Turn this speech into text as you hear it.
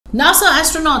NASA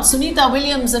astronauts Sunita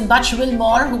Williams and Butch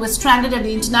Wilmore, who were stranded at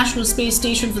the International Space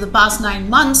Station for the past 9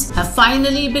 months, have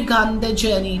finally begun their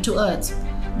journey to Earth.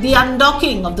 The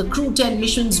undocking of the Crew-10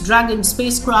 mission's Dragon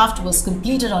spacecraft was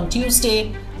completed on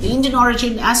Tuesday. The Indian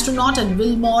origin astronaut and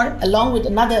Wilmore, along with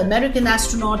another American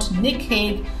astronaut Nick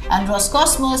Hague and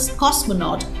Roscosmos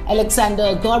cosmonaut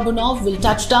Alexander Gorbunov, will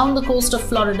touch down the coast of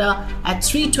Florida at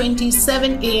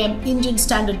 3:27 a.m. Indian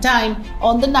Standard Time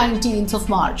on the 19th of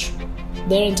March.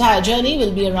 Their entire journey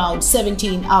will be around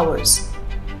 17 hours.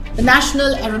 The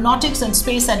National Aeronautics and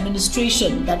Space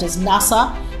Administration, that is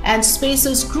NASA, and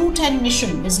Space's Crew-10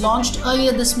 mission was launched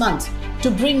earlier this month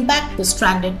to bring back the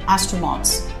stranded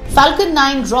astronauts. Falcon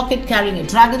 9 rocket carrying a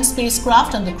Dragon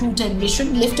spacecraft on the Crew-10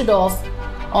 mission lifted off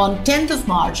on 10th of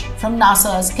March from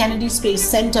NASA's Kennedy Space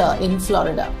Center in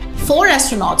Florida. 4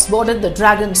 astronauts boarded the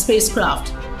Dragon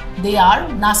spacecraft. They are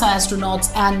NASA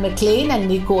astronauts Anne McLean and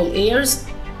Nicole Ayers,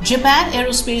 Japan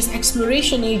Aerospace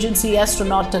Exploration Agency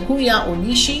astronaut Takuya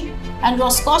Onishi, and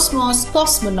Roscosmos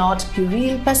cosmonaut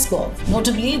Kirill Peskov.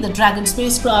 Notably, the Dragon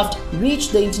spacecraft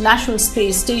reached the International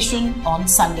Space Station on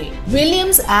Sunday.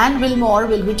 Williams and Wilmore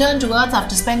will return to Earth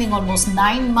after spending almost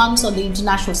 9 months on the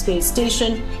International Space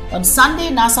Station. On Sunday,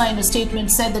 NASA in a statement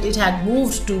said that it had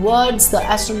moved towards the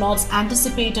astronauts'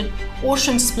 anticipated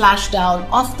ocean splashdown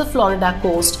off the Florida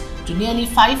coast to nearly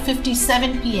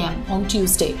 5:57 p.m. on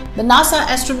Tuesday. The NASA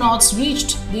astronauts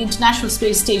reached the International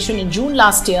Space Station in June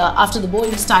last year after the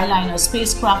Boeing Skyliner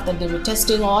spacecraft that they were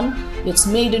testing on its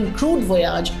maiden crewed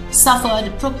voyage suffered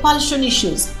propulsion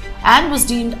issues and was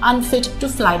deemed unfit to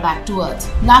fly back to Earth.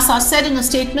 NASA said in a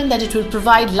statement that it will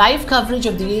provide live coverage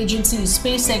of the agency's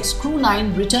SpaceX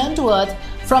Crew-9 return to Earth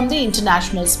from the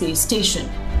International Space Station.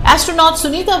 Astronauts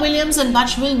Sunita Williams and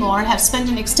Butch Wilmore have spent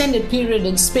an extended period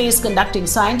in space conducting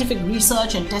scientific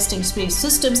research and testing space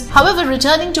systems. However,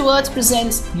 returning to Earth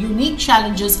presents unique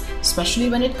challenges,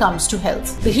 especially when it comes to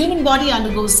health. The human body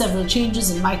undergoes several changes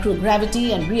in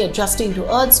microgravity, and readjusting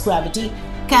to Earth's gravity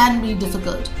can be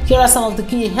difficult. Here are some of the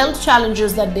key health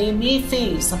challenges that they may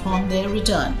face upon their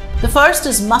return. The first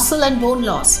is muscle and bone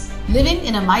loss. Living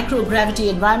in a microgravity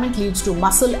environment leads to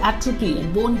muscle atrophy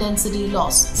and bone density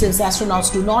loss. Since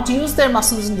astronauts do not use their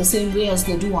muscles in the same way as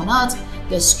they do on Earth,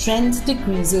 their strength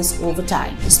decreases over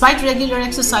time. Despite regular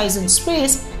exercise in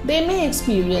space, they may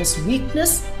experience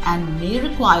weakness and may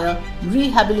require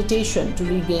rehabilitation to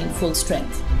regain full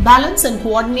strength. Balance and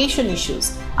coordination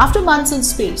issues. After months in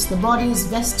space, the body's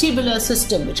vestibular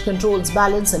system, which controls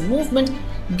balance and movement,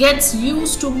 gets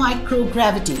used to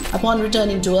microgravity. Upon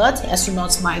returning to Earth,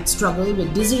 astronauts might struggle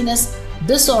with dizziness,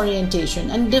 disorientation,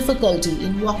 and difficulty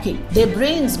in walking. Their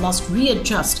brains must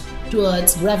readjust to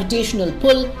Earth's gravitational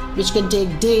pull, which can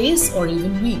take days or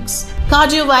even weeks.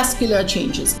 Cardiovascular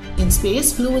changes. In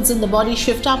space, fluids in the body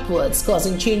shift upwards,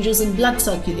 causing changes in blood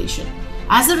circulation.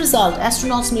 As a result,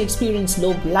 astronauts may experience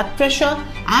low blood pressure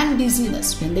and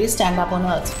dizziness when they stand up on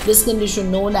Earth. This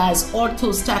condition, known as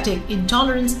orthostatic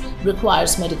intolerance,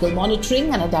 requires medical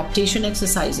monitoring and adaptation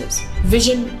exercises.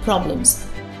 Vision problems.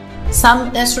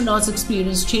 Some astronauts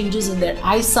experience changes in their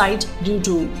eyesight due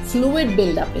to fluid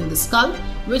buildup in the skull,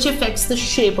 which affects the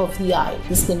shape of the eye.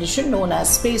 This condition, known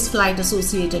as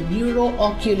spaceflight-associated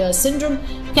neuroocular syndrome,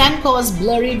 can cause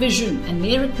blurry vision and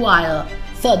may require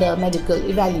further medical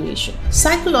evaluation.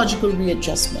 Psychological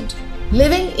readjustment.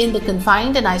 Living in the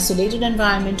confined and isolated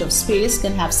environment of space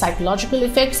can have psychological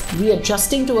effects.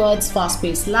 Readjusting to Earth's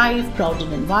fast-paced life,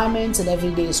 crowded environments, and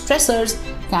everyday stressors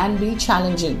can be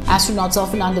challenging. Astronauts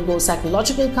often undergo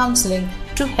psychological counseling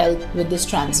to help with this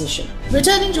transition.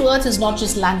 Returning to Earth is not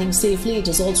just landing safely, it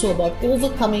is also about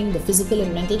overcoming the physical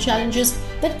and mental challenges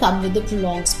that come with the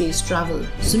prolonged space travel.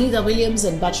 Sunita Williams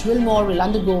and Butch Wilmore will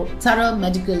undergo thorough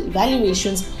medical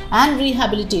evaluations and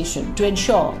rehabilitation to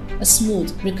ensure a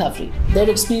smooth recovery. Their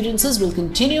experiences will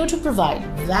continue to provide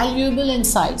valuable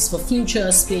insights for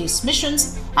future space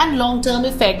missions and long-term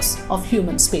effects of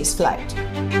human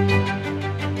spaceflight.